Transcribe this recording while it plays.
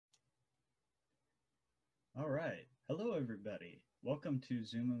All right. Hello, everybody. Welcome to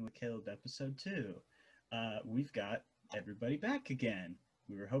Zooming with Caleb episode 2. We've got everybody back again.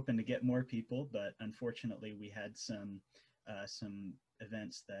 We were hoping to get more people, but unfortunately, we had some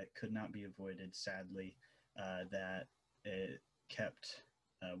events that could not be avoided, sadly, that it kept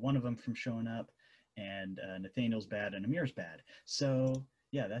one of them from showing up, and Nathaniel's bad and Amir's bad. So,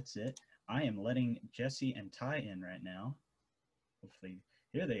 yeah, that's it. I am letting Jesse and Ty in right now. Hopefully,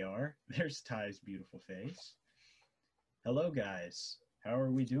 here they are. There's Ty's beautiful face. Hello, guys. How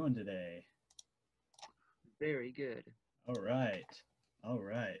are we doing today? Very good. All right. All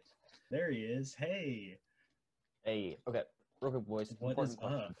right. There he is. Hey, Hey, okay, real quick, boys. what is Important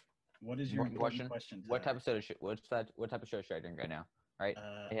question. up? What is your important question, What Ty? type of soda? What type of soda should I drink right now? All right,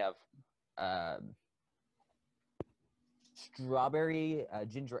 Uh, I have strawberry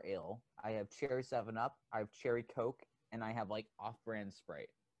ginger ale. I have cherry 7 Up. I have cherry Coke, and I have like off-brand Sprite.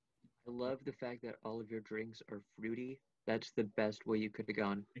 I love the fact that all of your drinks are fruity. That's the best way you could have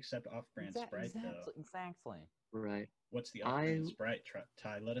gone. except off-brand Sprite, though. Exactly. Right. What's the I off-brand Sprite,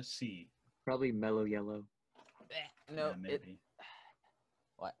 Ty? Let us see. probably mellow yellow. No, Yeah, maybe.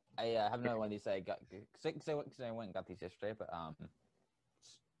 What? I have another one of these. I got because I went and got these yesterday, but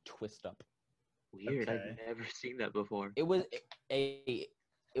it's Twist Up. Weird. Okay. I've never seen that before. It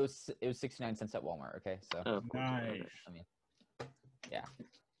was 69 cents at Walmart. Okay, so Oh, of course. I love it. Nice. I mean, yeah,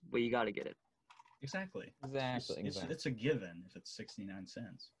 But you got to get it. Exactly. exactly. It's a given if it's 69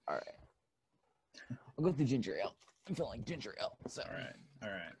 cents. All right. I'll go with the ginger ale. I'm feeling ginger ale. So All right. All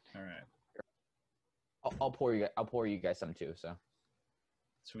right. All right. I'll pour you guys some too. So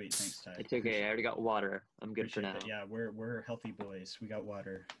Sweet. Thanks, Ty. It's okay. I already got water. I'm good for Appreciate now. it. Yeah, we're healthy boys. We got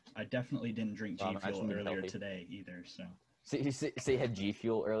water. I definitely didn't drink G Wow, Fuel imagine being earlier healthy. today either. So say you had G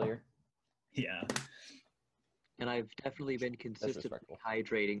Fuel earlier. yeah. And I've definitely been consistently respectful.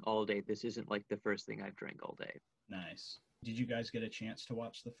 hydrating all day. This isn't like the first thing I've drank all day. Nice. Did you guys get a chance to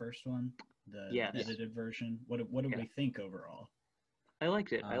watch the first one, the Yes. edited version? What did we think overall? I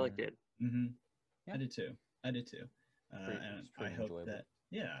liked it. I liked it. Mm-hmm. Yeah. I did too. Pretty- And it's I pretty hope enjoyable. that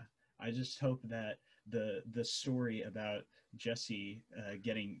I just hope that the story about Jesse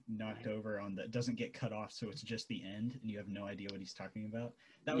getting knocked over on the doesn't get cut off, so it's just the end, and you have no idea what he's talking about.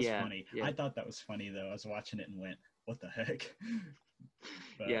 That was Yeah, funny. yeah. I thought that was funny though. I was watching it and went, "What the heck?"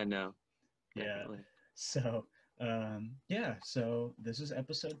 But, Yeah, no. yeah. Definitely. So so this is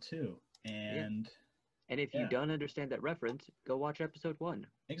episode 2, and And if you Yeah. don't understand that reference, go watch episode 1.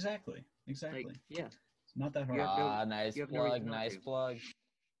 exactly, Like, yeah. it's not that hard. You have no- Nice you have no plug. reason not Nice to. plug.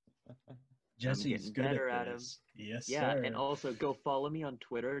 Jesse's getting good better at at 'em. this. Yes, Yeah, sir. and also go follow me on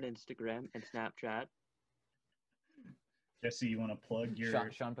Twitter and Instagram and Snapchat. Jesse, you want to plug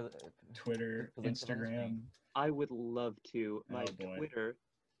your Sean, put the Twitter, put links up on the Instagram? screen. I would love to. My Oh, boy. Twitter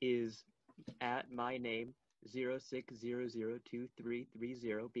is at my name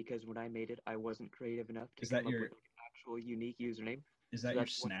 06002330 because when I made it, I wasn't creative enough to Is that come your- up with an actual unique username. Is So that your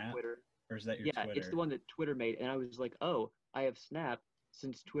that's the one Snap, Twitter. or is that your Yeah, Twitter? it's the one that Twitter made, and I was like, oh, I have Snap.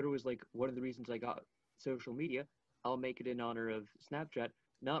 Since Twitter was like one of the reasons I got social media, I'll make it in honor of Snapchat,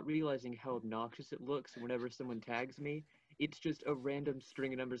 not realizing how obnoxious it looks whenever someone tags me. It's just a random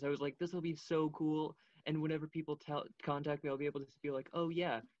string of numbers. I was like, this will be so cool, and whenever people contact me, I'll be able to be like, oh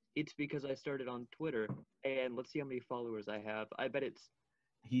yeah, it's because I started on Twitter, and let's see how many followers I have. I bet it's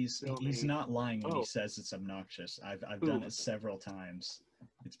He's so he's many. not lying when he Oh. says it's obnoxious. I've done Ooh. it several times.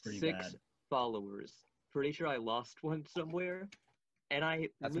 It's pretty 6 bad. followers. Pretty sure I lost one somewhere, and I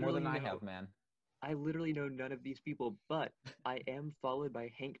That's more than literally I know- have, man. I literally know none of these people, but I am followed by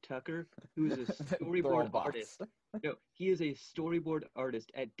Hank Tucker, who is a storyboard bots. artist. No, he is a storyboard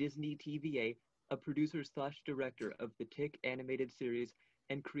artist at Disney TVA, a producer/director of the Tick animated series,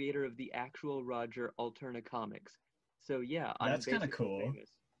 and creator of the actual Roger Alterna comics. So yeah, I'm That's kinda basically cool.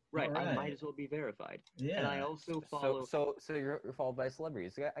 famous. Right, I Alright. might as well be verified. Yeah. And I also follow. So you're followed by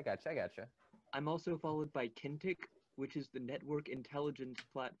celebrities. I gotcha. I'm also followed by Kintic, which is the network intelligence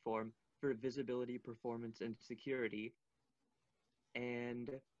platform for visibility, performance, and security.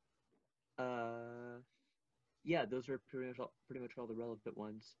 And yeah, those are pretty much all the relevant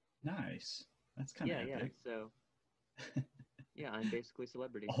ones. Nice. That's kind of Yeah, epic. so yeah, I'm basically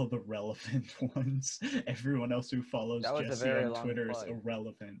celebrity. All the relevant ones. Everyone else who follows That was a Jesse very on long Twitter is plug.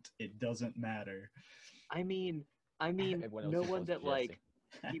 irrelevant. It doesn't matter. I mean, Everyone else no who one follows that Jesse. like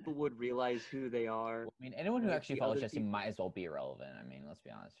people would realize who they are. Well, I mean, anyone who Like actually the follows other Jesse people. might as well be irrelevant. I mean, let's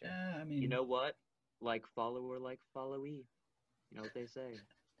be honest here. Yeah, I mean, You know what? Like follower, like followee. You know what they say.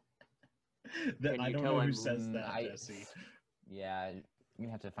 that, Can I you don't tell know who I'm- says that, Jesse. Yeah, you're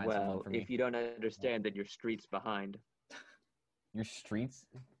gonna have to find someone Well, for me. if you don't understand, then your street's behind. Your streets.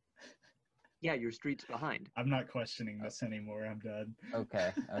 Yeah, your street's behind. I'm not questioning this anymore. I'm done.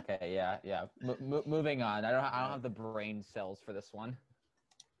 Okay, yeah. Moving on. I don't have the brain cells for this one.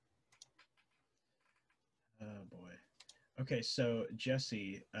 Oh boy. Okay, so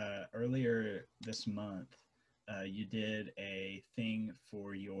Jesse, earlier this month, you did a thing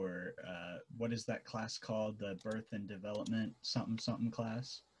for your what is that class called? The birth and development something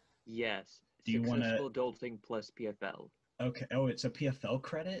class. Yes. Do you wanna- Successful adulting plus PFL. Okay. Oh, it's a PFL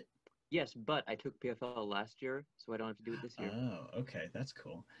credit? Yes, but I took PFL last year, so I don't have to do it this year. Oh, okay. That's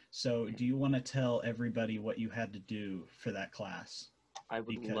cool. So do you want to tell everybody what you had to do for that class? I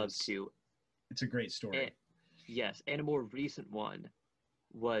would love Because to. it's a great story. Yes, and a more recent one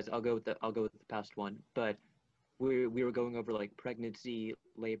was I'll go with the past one, but we were going over like pregnancy,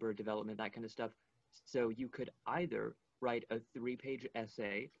 labor, development, that kind of stuff. So you could either write a 3-page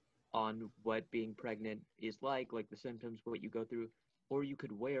essay on what being pregnant is like the symptoms, what you go through, or you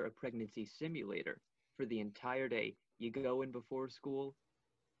could wear a pregnancy simulator for the entire day. You go in before school,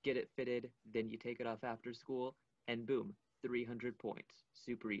 get it fitted, then you take it off after school, and boom, 300 points.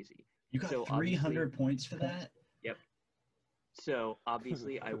 Super easy. You got So 300 points for that? Yep. So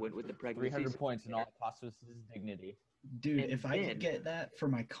obviously I went with the pregnancy 300 points, and all simulator. it cost was his dignity. Dude, And if I then- could get that for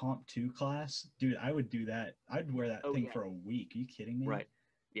my Comp 2 class, dude, I would do that. I'd wear that Oh, thing yeah. for a week. Are you kidding me? Right.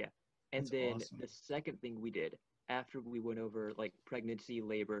 Yeah. And That's then awesome. the second thing we did after we went over like pregnancy,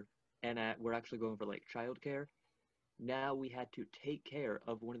 labor, and we're actually going for like childcare. Now we had to take care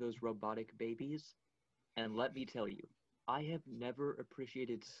of one of those robotic babies. And let me tell you, I have never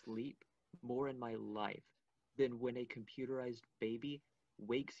appreciated sleep more in my life than when a computerized baby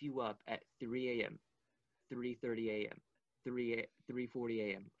wakes you up at 3 a.m., 3:30 a.m., 3:40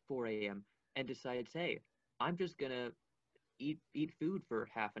 a.m., 4 a.m., and decides, hey, I'm just gonna eat food for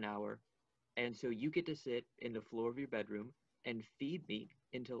half an hour, and so you get to sit in the floor of your bedroom and feed me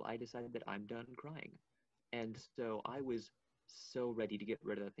until I decide that I'm done crying. And so I was so ready to get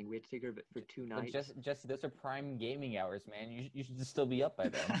rid of that thing. We had to take care of it for 2 But nights. Jesse, those are prime gaming hours, man. You should still be up by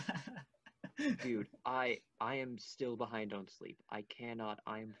then. Dude, I am still behind on sleep. I cannot.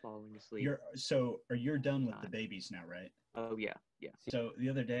 I am falling asleep. You're done with the babies now, right? Oh yeah. So the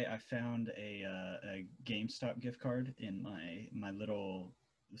other day I found a GameStop gift card in my little.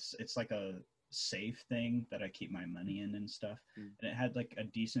 It's like a safe thing that I keep my money in and stuff, and it had like a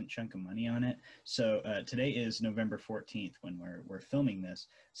decent chunk of money on it. So today is November 14th when we're filming this.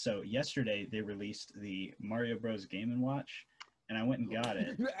 So yesterday they released the Mario Bros. Game & Watch, and I went and got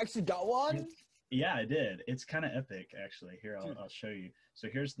it. You actually got one? Yeah, I did. It's kind of epic, actually. Here, I'll show you. So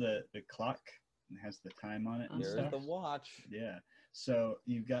here's the clock. It has the time on it and There's stuff. the watch. Yeah. So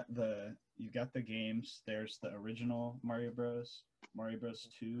you've got the games. There's the original Mario Bros.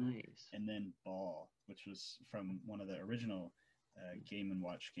 2, Nice. and then Ball, which was from one of the original Game &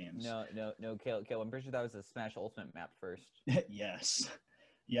 Watch games. No, Kill. I'm pretty sure that was a Smash Ultimate map first. Yes.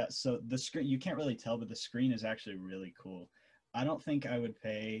 Yeah. So the screen, you can't really tell, but the screen is actually really cool. I don't think I would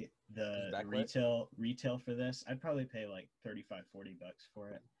pay the retail for this. I'd probably pay like $35-40 for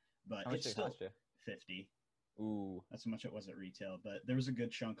it, but How much it's did it still cost you? $50. Ooh. That's how much it was at retail, but there was a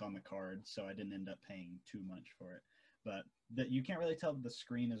good chunk on the card, so I didn't end up paying too much for it. But you can't really tell, but the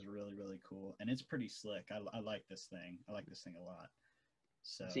screen is really, really cool, and it's pretty slick. I like this thing. I like this thing a lot.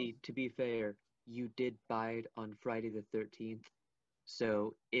 So See, to be fair, you did buy it on Friday the 13th.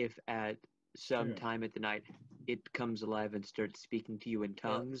 So if at some true. time at the night it comes alive and starts speaking to you in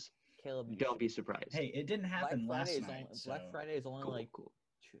tongues, Caleb, don't be surprised. Hey, it didn't happen last night. Black Friday is only Cool.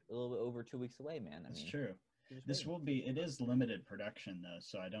 a little bit over 2 weeks away, man. That's true. It is limited production though,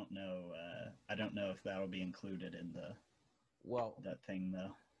 so I don't know if that'll be included in that thing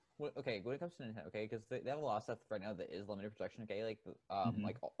though. Okay, when it comes to Nintendo, okay, because they have a lot of stuff right now that is limited production, okay, like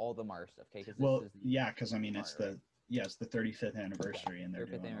like all the Mario stuff, okay. Because I mean it's Mario, it's the 35th anniversary, and they're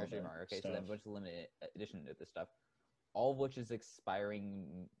 35th doing anniversary all of Mario. Okay, stuff. so they have a bunch of limited edition of this stuff, all of which is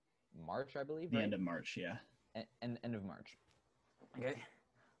expiring March, I believe. The end of March, yeah. End of March. Okay.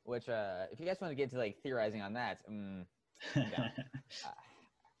 Which, if you guys want to get into like theorizing on that,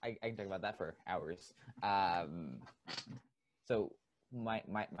 I can talk about that for hours. So my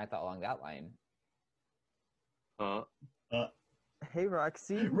thought along that line. Hey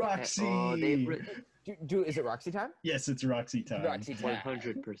Roxy. Roxy. Dude, is it Roxy time? Yes, it's Roxy time. Roxy time.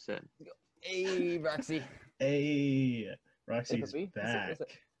 100%. Hey Roxy. Hey, Roxy's Hey, back.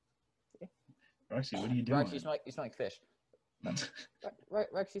 Roxy, what are you doing? Roxy, you smell like fish. Right,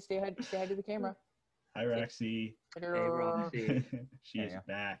 Roxy, stay ahead to the camera. Hi, Roxy. Hey, Roxy. She is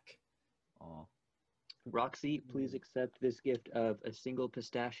back. Oh. Roxy, please accept this gift of a single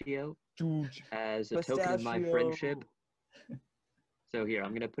pistachio Dude. as a token of my friendship. So here,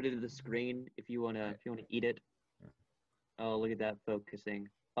 I'm gonna put it to the screen if you wanna eat it. Oh, look at that focusing.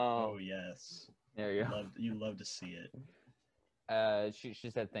 Oh Oh, yes. There you go. You love to see it. She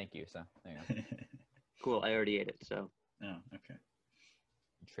said thank you, so there you go. cool. I already ate it, so Oh, okay.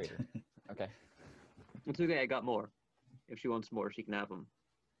 Traitor. Okay. it's okay. I got more. If she wants more, she can have them.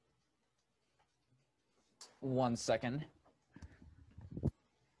 1 second.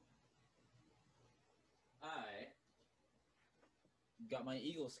 I got my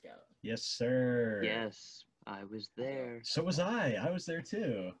Eagle Scout. Yes, sir. Yes, I was there. So was I. I was there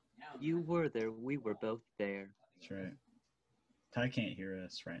too. You were there. We were both there. That's right. Ty can't hear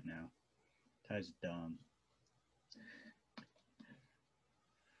us right now. Ty's dumb.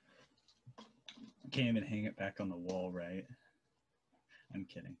 Can't even hang it back on the wall, right? I'm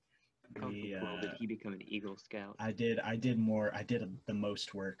kidding. How did he become an Eagle Scout? I did the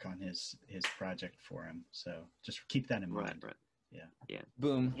most work on his project for him. So just keep that in mind. Right. Yeah.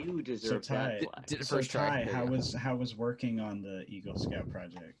 Boom. You deserve Ty, that flag. Did it So first try. Ty, There you go. how was working on the Eagle Scout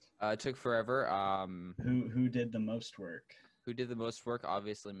project? It took forever. Who did the most work? Who did the most work?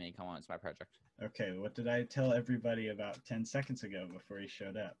 Obviously me. Come on, it's my project. Okay, what did I tell everybody about 10 seconds ago before he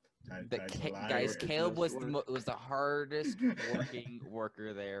showed up? Ty's a liar. Guys, Caleb was Most was the hardest working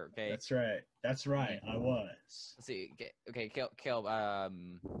worker there. Okay. That's right. I was. Let's see. Okay, Caleb.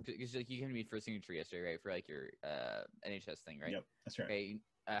 Because you came to me for a signature yesterday, right? For like your NHS thing, right? Yep, that's right. Okay.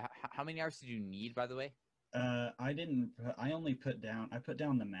 How many hours did you need, by the way? I only put down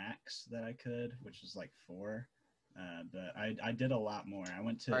the max that I could, which was like 4. But I did a lot more. I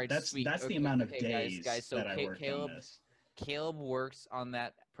went to All right, that's sweet. the Okay, amount of okay, days guys, so that I worked on this. Caleb works on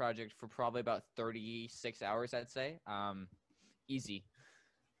that project for probably about 36 hours, I'd say. Easy.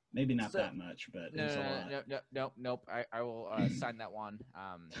 Maybe not So- that much, but it was a lot. Nope. I will sign that one.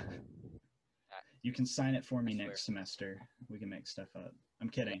 You can sign it for me I swear. next semester. We can make stuff up. I'm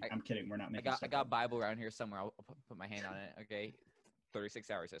kidding. I'm kidding. We're not I making got stuff a up. Bible around here somewhere. I'll put my hand on it. Okay,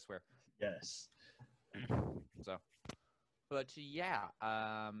 36 hours, I swear. Yes. So, but yeah,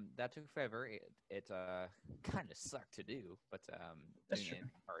 that took forever. It kind of sucked to do, but That's doing true.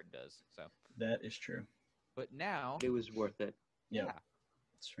 it hard does. So, That is true. but now, It was worth it. Yep. yeah.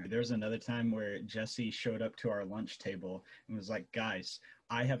 That's right. There was another time where Jesse showed up to our lunch table and was like, "Guys,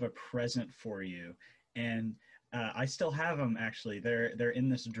 I have a present for you," and I still have them. Actually, they're in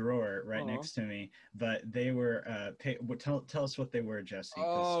this drawer right Aw. next to me. But they were. Tell us what they were, Jesse.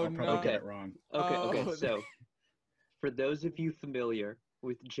 'Cause Oh, I'll probably no. get it wrong. Okay. Oh, So, for those of you familiar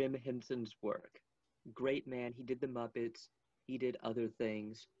with Jim Henson's work, great man. He did the Muppets. He did other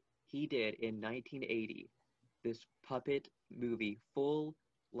things. He did in 1980 this puppet movie, full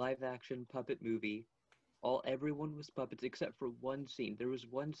live-action puppet movie. Everyone was puppets except for one scene. There was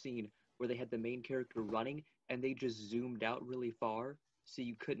one scene where they had the main character running and they just zoomed out really far, so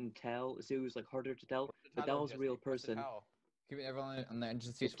you couldn't tell. So it was like harder to tell. But that was a real person. Give me everyone on the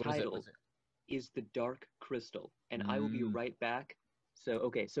agencies. The What is it? title. What is it? Is the Dark Crystal, and I will be Mm. right back.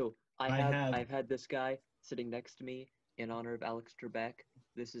 So I've had this guy sitting next to me in honor of Alex Trebek.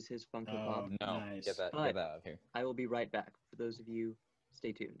 This is his Funko Pop. Oh, No, nice. get that But- out of here. I will be right back. For those of you,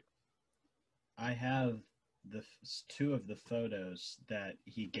 stay tuned. I have the 2 of the photos that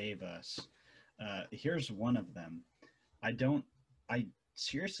he gave us. Here's one of them. I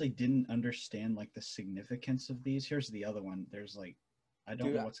seriously didn't understand like the significance of these. Here's the other one. There's like, I don't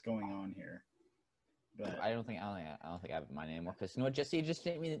Dude, know what's going on here. But I don't think I have mine anymore because you know what, Jesse, it just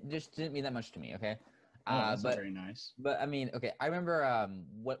didn't mean that much to me. Okay. that's but very nice. But I mean, okay, I remember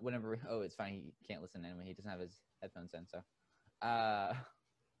whenever it's fine, he can't listen anyway. He doesn't have his headphones in, so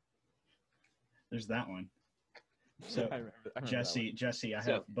There's that one. So I remember that Jesse, I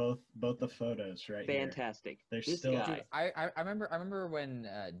So- have both the photos right here. Fantastic. They're This still- one. guy. Dude, I remember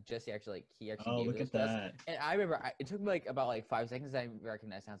when Jesse actually gave Oh, look those at to us. that. And I remember it took me about 5 seconds. I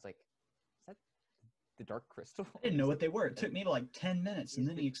recognized. I was like, "Is that the Dark Crystal?" I didn't know what they were. It took me like 10 minutes, and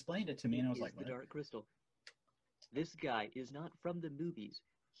then he explained it to me, and I was Is like, the what? Dark Crystal. This guy is not from the movies.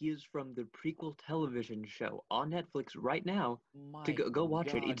 He is from the prequel television show on Netflix right now. My go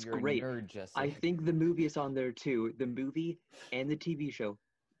watch it. God, It's you're a great. nerd, Jesse. I think the movie is on there too. The movie and the TV show,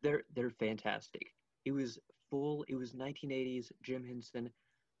 they're fantastic. It was 1980s Jim Henson.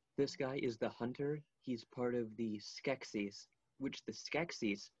 This guy is the hunter. He's part of the Skeksis, which the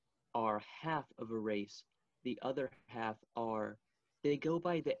Skeksis are half of a race. The other half they go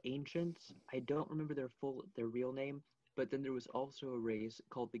by the Ancients. I don't remember their real name, but then there was also a race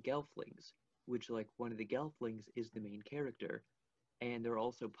called the Gelflings, which like one of the Gelflings is the main character. And there are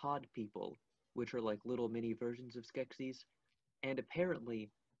also pod people, which are like little mini versions of Skeksis. And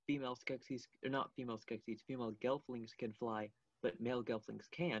apparently, female Gelflings can fly but male gelflings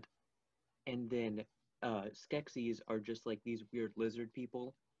can't. And then Skeksis are just like these weird lizard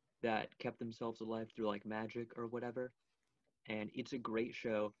people that kept themselves alive through like magic or whatever. And it's a great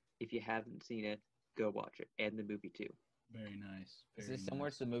show. If you haven't seen it, go watch it, and the movie too. Very nice. Is Very this similar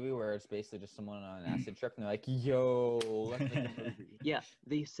nice. to the movie where it's basically just someone on an acid trip and they're like, "Yo, let's make a movie"? Yeah,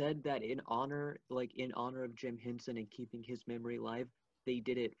 they said that in honor of Jim Henson and keeping his memory alive, they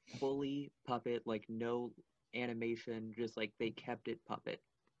did it fully puppet, like no animation, just like they kept it puppet.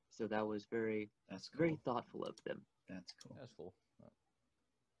 So that was very That's cool. very thoughtful of them. That's cool. That's cool.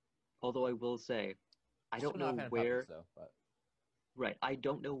 Although I will say, I don't Still not a know fan of where. puppets, though, but Right, I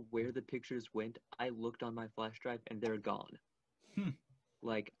don't know where the pictures went. I looked on my flash drive and they're gone.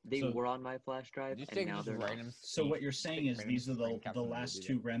 Like they So- were on my flash drive did you and say now just they're not. random? So what you're saying is these are random the Captain last movie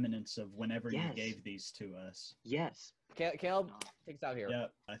two then? remnants of whenever you Yes. gave these to us. Yes. Caleb, takes out here. Yeah,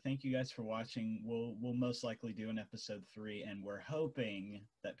 I thank you guys for watching. We'll most likely do an episode 3, and we're hoping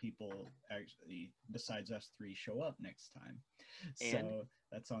that people actually, besides us three, show up next time. So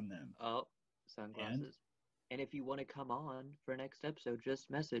that's on them. Oh, sunglasses. And if you want to come on for next episode, just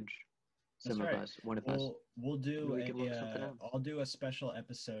message That's some right. of us, one of us. We'll do We can look something up. I'll do a special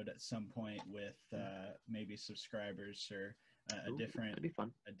episode at some point with maybe subscribers or Ooh, that'd be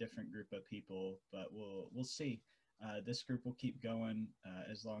fun. a different group of people, but we'll see. This group will keep going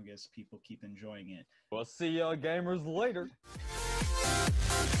as long as people keep enjoying it. We'll see y'all gamers later.